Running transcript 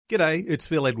G'day, it's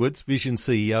Phil Edwards, Vision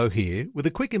CEO here, with a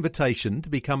quick invitation to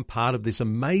become part of this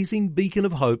amazing beacon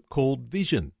of hope called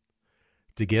Vision.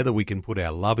 Together we can put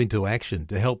our love into action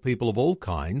to help people of all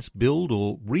kinds build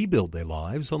or rebuild their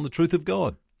lives on the truth of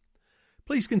God.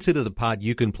 Please consider the part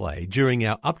you can play during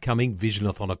our upcoming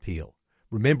Visionathon appeal,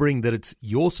 remembering that it's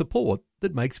your support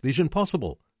that makes Vision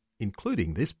possible,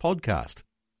 including this podcast.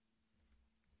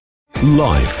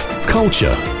 Life,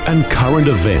 culture, and current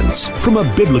events from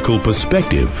a biblical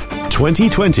perspective.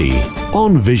 2020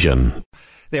 on Vision.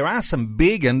 There are some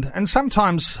big and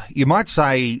sometimes you might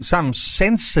say some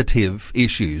sensitive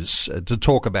issues to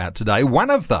talk about today. One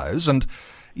of those, and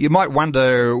you might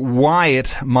wonder why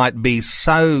it might be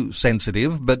so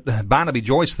sensitive, but Barnaby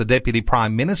Joyce, the Deputy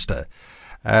Prime Minister,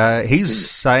 he's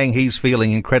saying he's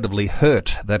feeling incredibly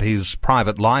hurt that his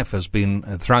private life has been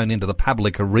thrown into the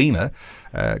public arena.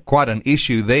 Quite an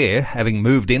issue there, having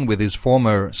moved in with his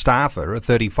former staffer, a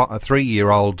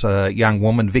 33-year-old young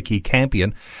woman, Vicky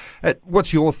Campion.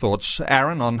 What's your thoughts,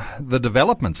 Aaron, on the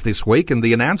developments this week and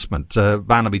the announcement,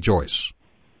 Barnaby Joyce?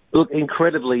 Look,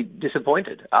 incredibly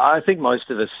disappointed. I think most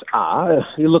of us are.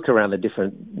 You look around the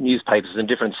different newspapers and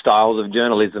different styles of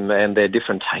journalism and their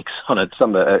different takes on it.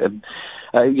 Some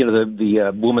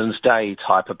the Women's Day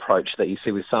type approach that you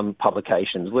see with some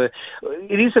publications, where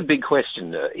it is a big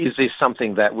question. Is this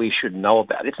something that we should know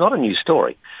about? It's not a new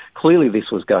story. Clearly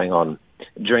this was going on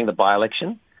during the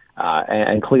by-election,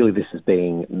 and clearly this is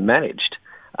being managed.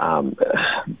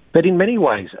 But in many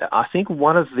ways, I think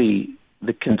one of the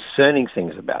concerning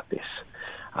things about this,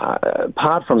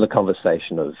 apart from the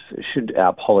conversation of should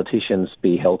our politicians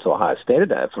be held to a higher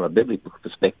standard, from a biblical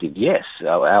perspective, yes,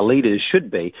 our leaders should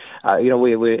be.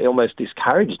 We're almost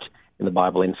discouraged in the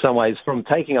Bible in some ways from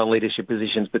taking on leadership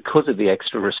positions because of the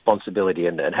extra responsibility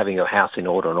and having your house in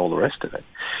order and all the rest of it.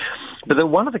 But then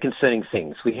one of the concerning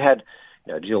things, we had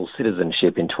dual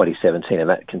citizenship in 2017, and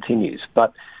that continues.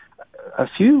 But a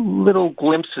few little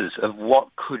glimpses of what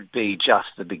could be just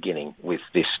the beginning with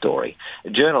this story.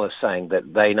 Journalists saying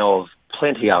that they know of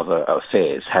plenty of other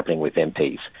affairs happening with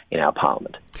MPs in our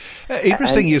parliament.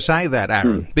 Interesting you say that,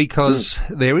 Aaron, because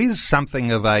there is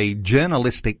something of a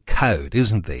journalistic code,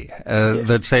 isn't there,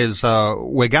 that says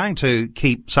we're going to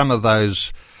keep some of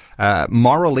those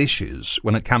moral issues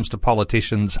when it comes to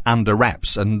politicians under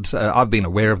wraps. And I've been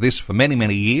aware of this for many,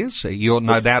 many years. You're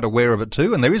no doubt aware of it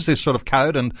too. And there is this sort of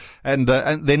code and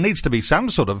there needs to be some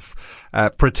sort of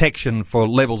protection for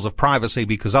levels of privacy,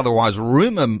 because otherwise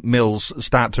rumour mills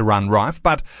start to run rife.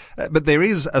 But there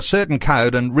is a certain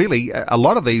code, and really a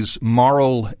lot of these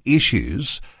moral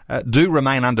issues do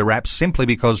remain under wraps simply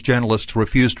because journalists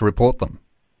refuse to report them.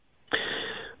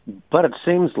 But it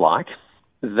seems like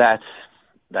that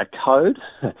code,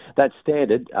 that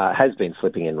standard, has been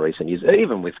slipping in recent years.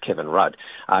 Even with Kevin Rudd,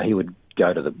 he would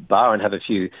go to the bar and have a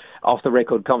few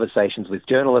off-the-record conversations with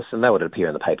journalists, and that would appear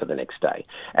in the paper the next day.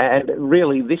 And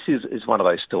really, this is one of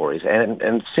those stories,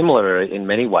 and similar in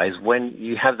many ways. When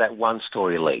you have that one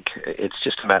story leak, it's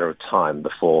just a matter of time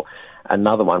before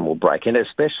another one will break, and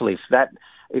especially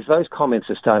if those comments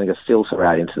are starting to filter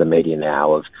out into the media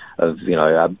now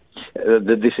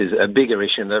this is a bigger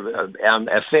issue, and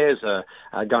affairs are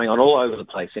going on all over the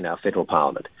place in our federal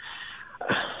parliament.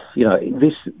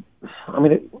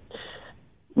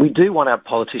 We do want our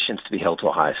politicians to be held to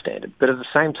a higher standard, but at the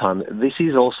same time, this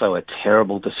is also a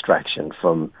terrible distraction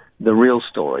from the real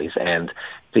stories and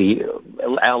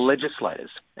our legislators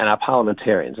and our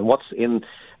parliamentarians and what's in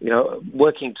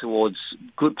working towards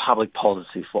good public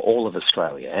policy for all of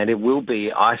Australia. And it will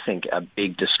be, I think, a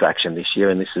big distraction this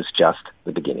year, and this is just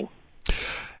the beginning.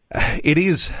 It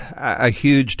is a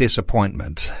huge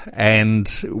disappointment, and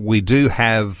we do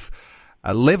have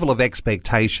a level of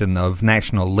expectation of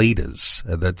national leaders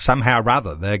that somehow or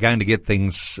other they're going to get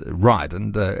things right,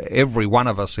 and every one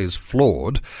of us is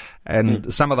flawed,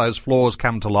 and some of those flaws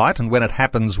come to light, and when it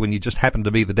happens, when you just happen to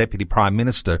be the Deputy Prime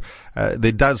Minister,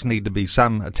 there does need to be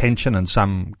some attention and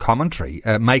some commentary,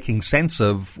 making sense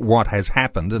of what has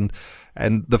happened,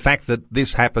 and the fact that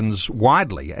this happens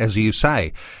widely, as you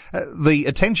say. The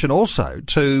attention also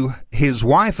to his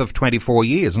wife of 24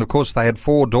 years, and of course they had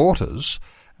 4 daughters,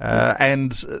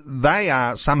 and they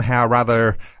are somehow or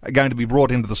other going to be brought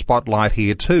into the spotlight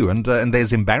here too, and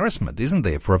there's embarrassment, isn't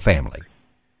there, for a family?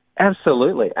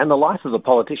 Absolutely. And the life of a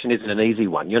politician isn't an easy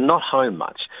one. You're not home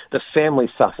much. The family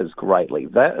suffers greatly.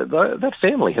 That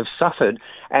family have suffered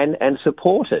and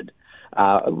supported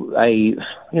a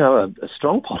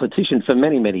strong politician for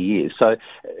many, many years. So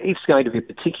it's going to be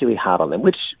particularly hard on them,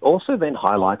 which also then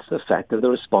highlights the fact of the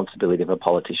responsibility of a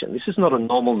politician. This is not a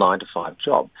normal 9-to-5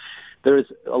 job. There is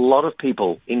a lot of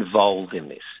people involved in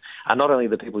this. are not only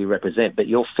the people you represent, but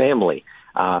your family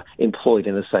are employed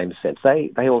in the same sense.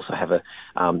 They also have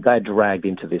they're dragged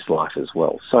into this life as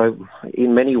well. So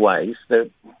in many ways,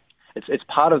 it's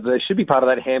part of it should be part of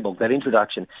that handbook, that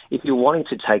introduction. If you're wanting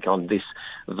to take on this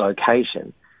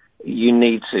vocation, there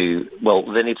needs to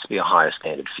be a higher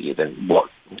standard for you than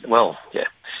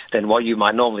what you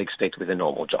might normally expect with a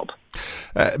normal job.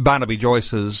 Barnaby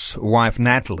Joyce's wife,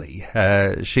 Natalie,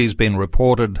 she's been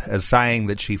reported as saying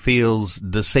that she feels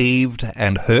deceived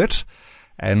and hurt.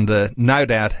 And no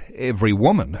doubt every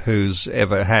woman who's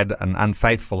ever had an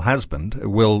unfaithful husband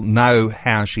will know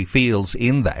how she feels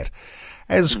in that.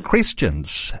 As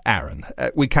Christians, Aaron,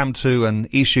 we come to an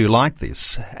issue like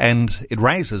this, and it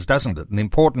raises, doesn't it, an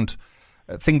important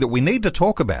thing that we need to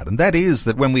talk about, and that is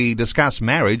that when we discuss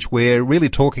marriage, we're really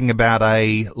talking about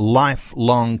a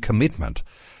lifelong commitment.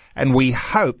 And we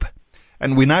hope,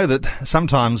 and we know that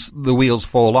sometimes the wheels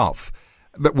fall off,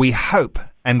 but we hope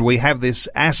and we have this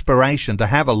aspiration to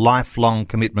have a lifelong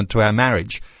commitment to our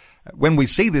marriage. When we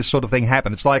see this sort of thing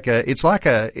happen, it's like an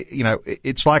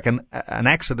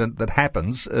accident that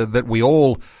happens that we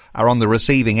all are on the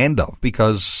receiving end of,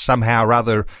 because somehow or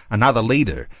other another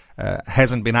leader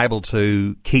hasn't been able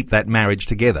to keep that marriage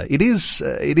together. It is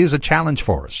a challenge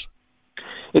for us.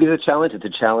 It is a challenge. It's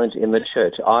a challenge in the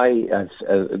church. I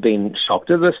have been shocked.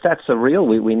 The stats are real.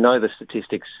 We know the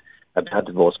statistics about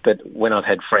divorce, but when I've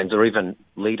had friends or even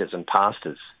leaders and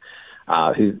pastors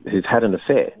who've had an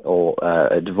affair or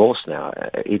a divorce now,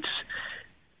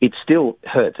 it still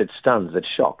hurts, it stuns, it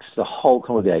shocks the whole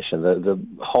congregation, the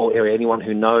whole area, anyone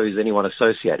who knows, anyone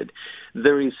associated.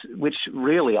 Which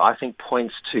really, I think,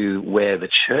 points to where the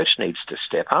church needs to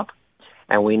step up,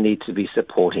 and we need to be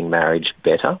supporting marriage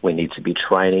better. We need to be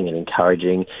training and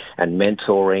encouraging and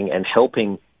mentoring and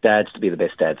helping dads to be the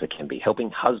best dads they can be, helping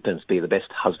husbands be the best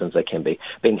husbands they can be,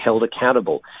 being held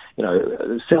accountable.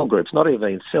 Cell groups, not even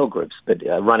in cell groups, but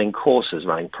running courses,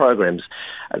 running programs.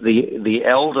 The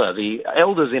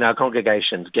elders in our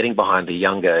congregations getting behind the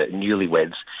younger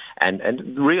newlyweds,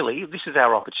 and really this is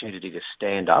our opportunity to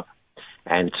stand up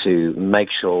and to make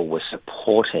sure we're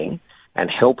supporting and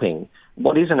helping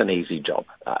what isn't an easy job.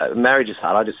 Marriage is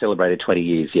hard. I just celebrated 20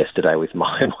 years yesterday with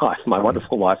my wife, my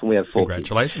wonderful wife, and we have 4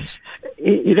 Congratulations.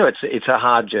 kids. It's a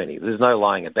hard journey. There's no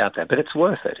lying about that, but it's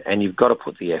worth it, and you've got to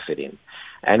put the effort in.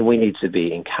 And we need to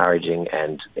be encouraging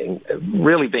and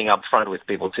really being upfront with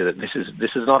people too that this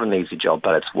is not an easy job,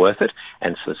 but it's worth it.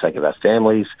 And for the sake of our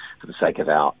families, for the sake of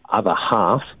our other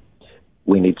half,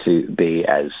 we need to be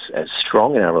as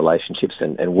strong in our relationships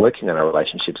and working on our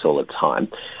relationships all the time,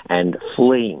 and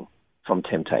fleeing from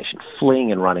temptation,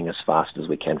 fleeing and running as fast as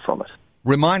we can from it.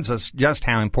 Reminds us just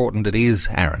how important it is,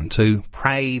 Aaron, to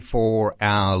pray for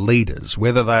our leaders,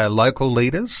 whether they are local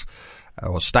leaders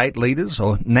or state leaders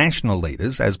or national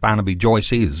leaders, as Barnaby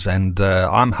Joyce is. And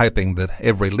I'm hoping that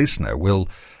every listener will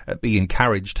be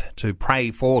encouraged to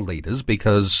pray for leaders,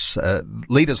 because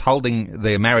leaders holding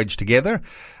their marriage together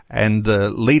and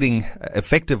leading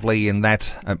effectively in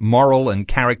that moral and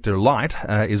character light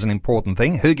is an important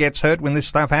thing. Who gets hurt when this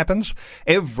stuff happens?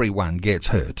 Everyone gets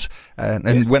hurt.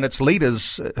 And when it's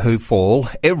leaders who fall,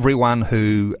 everyone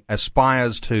who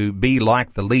aspires to be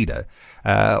like the leader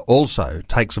also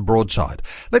takes a broadside.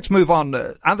 Let's move on.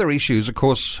 Other issues, of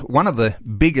course, one of the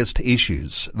biggest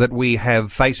issues that we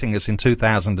have facing us in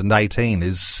 2018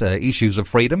 is issues of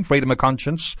freedom of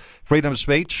conscience, freedom of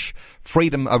speech,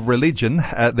 freedom of religion.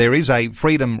 There is a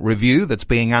freedom review that's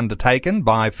being undertaken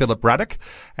by Philip Ruddock,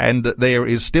 and there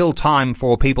is still time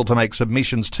for people to make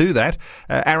submissions to that.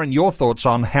 Aaron, your thoughts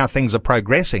on how things are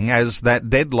progressing as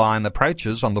that deadline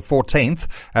approaches on the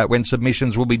 14th, when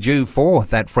submissions will be due for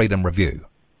that freedom review?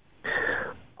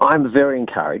 I'm very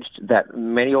encouraged that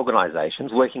many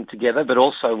organisations working together, but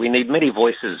also we need many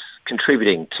voices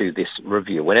contributing to this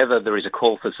review. Whenever there is a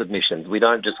call for submissions, we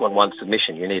don't just want one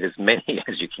submission. You need as many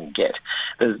as you can get.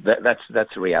 That's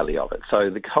the reality of it. So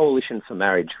the Coalition for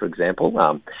Marriage, for example,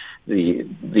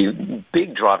 the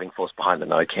big driving force behind the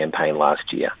No campaign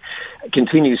last year,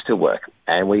 continues to work.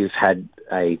 And we've had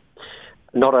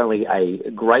not only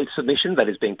a great submission that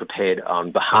is being prepared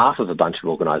on behalf of a bunch of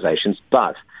organisations,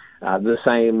 but the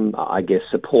same,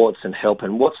 supports and help,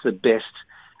 and what's the best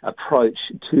approach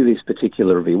to this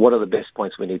particular review? What are the best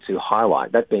points we need to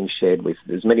highlight? That being shared with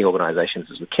as many organisations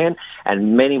as we can,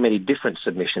 and many, many different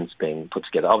submissions being put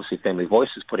together. Obviously, Family Voice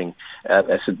is putting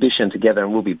a submission together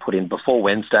and will be put in before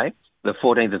Wednesday, the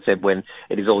 14th of February, when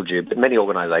it is all due, but many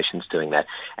organisations doing that.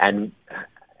 And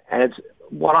it's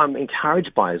what I'm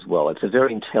encouraged by as well. It's a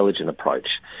very intelligent approach,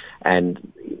 and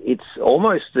it's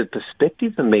almost the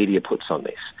perspective the media puts on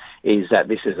this is that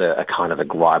this is a kind of a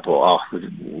gripe, or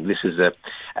this is a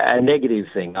negative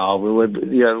thing.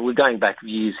 We're going back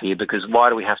years here, because why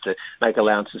do we have to make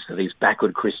allowances for these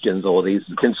backward Christians or these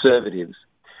conservatives?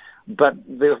 But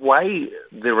the way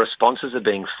the responses are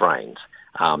being framed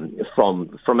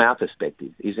from our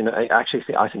perspective is I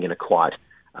think in a quite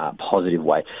positive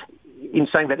way. In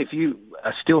saying that if you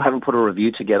still haven't put a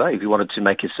review together, if you wanted to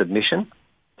make a submission,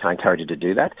 I encourage you to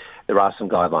do that. There are some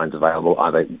guidelines available.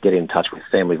 Either get in touch with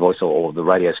Family Voice or the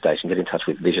radio station, get in touch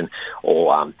with Vision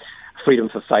or Freedom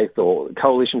for Faith or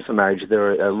Coalition for Marriage.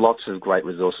 There are lots of great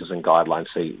resources and guidelines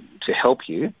to help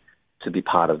you to be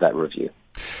part of that review.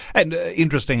 And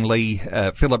interestingly,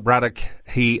 Philip Ruddock,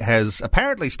 he has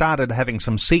apparently started having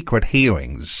some secret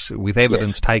hearings with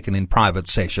evidence taken in private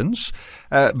sessions,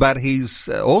 but he's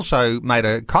also made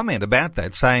a comment about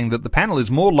that, saying that the panel is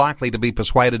more likely to be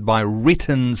persuaded by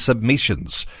written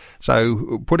submissions.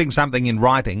 So putting something in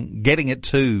writing, getting it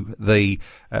to the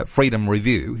Freedom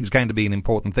Review is going to be an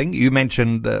important thing. You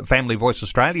mentioned Family Voice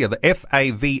Australia, the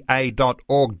fava.org.au,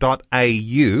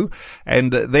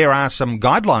 and there are some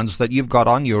guidelines that you've got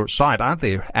on your site, aren't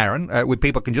there, Aaron, where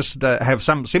people can just have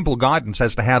some simple guidance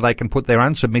as to how they can put their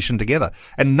own submission together.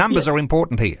 And numbers are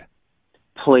important here.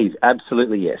 Please,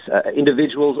 absolutely yes.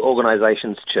 Individuals,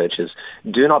 organisations, churches,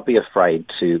 do not be afraid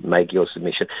to make your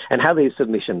submission. And how these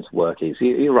submissions work is,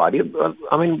 you're right,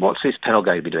 I mean, what's this panel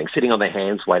going to be doing? Sitting on their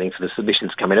hands waiting for the submissions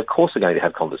to come in? Of course they're going to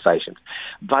have conversations.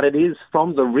 But it is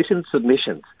from the written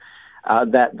submissions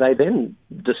that they then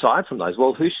decide from those,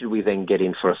 well, who should we then get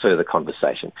in for a further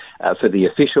conversation? For the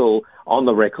official,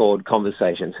 on-the-record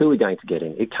conversations, who are we going to get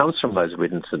in? It comes from those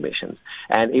written submissions.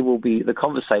 And the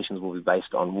conversations will be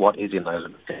based on what is in those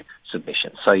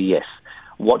submissions. So, yes,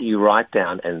 what you write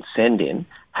down and send in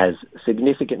has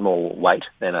significant more weight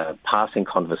than a passing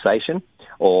conversation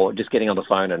or just getting on the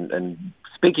phone and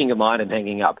speaking your mind and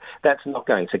hanging up. That's not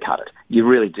going to cut it. You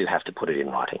really do have to put it in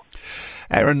writing.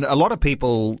 Aaron, a lot of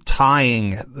people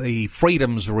tying the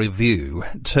Freedoms Review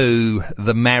to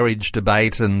the marriage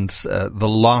debate and the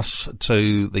loss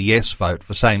to the yes vote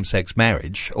for same-sex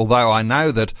marriage, although I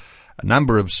know that a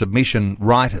number of submission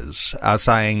writers are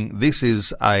saying this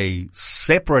is a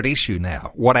separate issue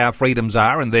now, what our freedoms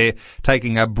are, and they're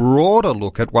taking a broader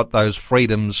look at what those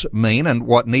freedoms mean and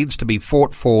what needs to be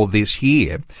fought for this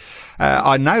year.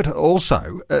 I note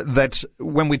also that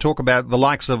when we talk about the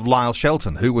likes of Lyle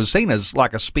Shelton, who was seen as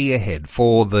like a spearhead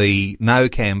for the No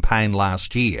campaign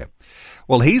last year,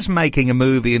 well, he's making a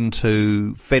move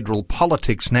into federal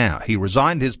politics now. He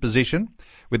resigned his position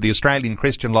with the Australian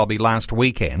Christian Lobby last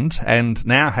weekend and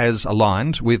now has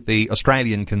aligned with the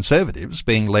Australian Conservatives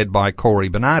being led by Cory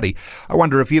Bernardi. I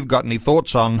wonder if you've got any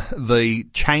thoughts on the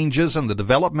changes and the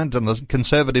development and the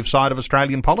Conservative side of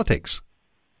Australian politics.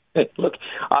 Look,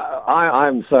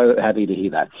 I'm so happy to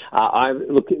hear that.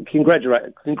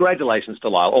 Congratulations to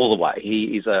Lyle all the way.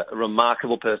 He is a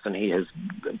remarkable person. He has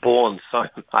borne so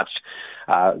much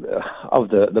of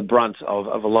the brunt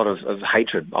of a lot of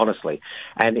hatred, honestly.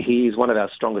 And he is one of our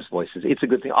strongest voices. It's a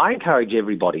good thing. I encourage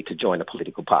everybody to join a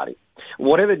political party.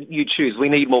 Whatever you choose, we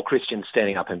need more Christians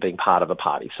standing up and being part of a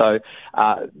party. So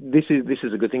this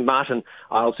is a good thing. Martin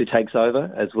Iles, who takes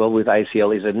over as well with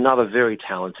ACL, is another very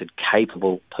talented,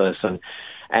 capable person.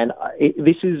 And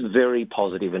this is very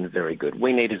positive and very good.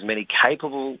 We need as many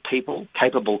capable people,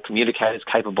 capable communicators,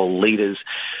 capable leaders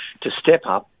to step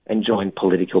up and join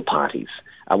political parties,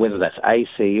 whether that's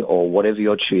AC or whatever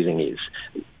your choosing is.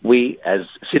 We, as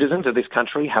citizens of this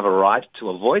country, have a right to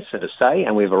a voice and a say,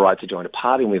 and we have a right to join a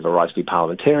party, and we have a right to be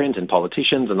parliamentarians and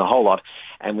politicians and the whole lot,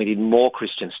 and we need more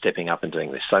Christians stepping up and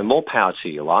doing this. So more power to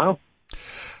you, Lyle.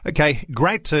 Okay,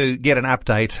 great to get an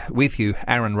update with you,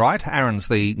 Aaron Wright. Aaron's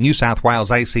the New South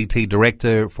Wales ACT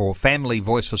Director for Family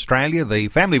Voice Australia. The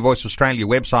Family Voice Australia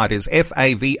website is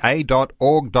fava.org.au.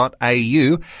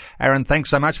 Aaron,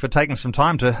 thanks so much for taking some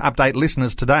time to update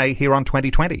listeners today here on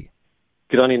 2020.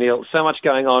 Good on you, Neil. So much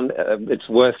going on. It's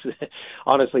worth,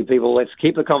 honestly, people, let's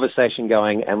keep the conversation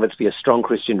going and let's be a strong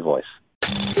Christian voice.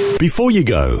 Before you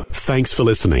go, thanks for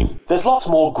listening. There's lots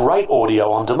more great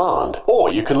audio on demand,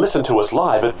 or you can listen to us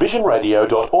live at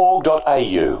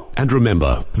visionradio.org.au. And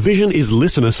remember, Vision is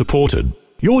listener supported.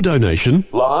 Your donation,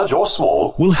 large or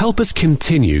small, will help us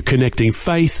continue connecting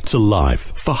faith to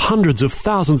life for hundreds of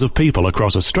thousands of people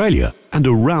across Australia and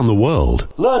around the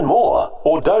world. Learn more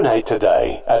or donate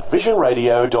today at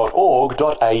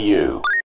visionradio.org.au.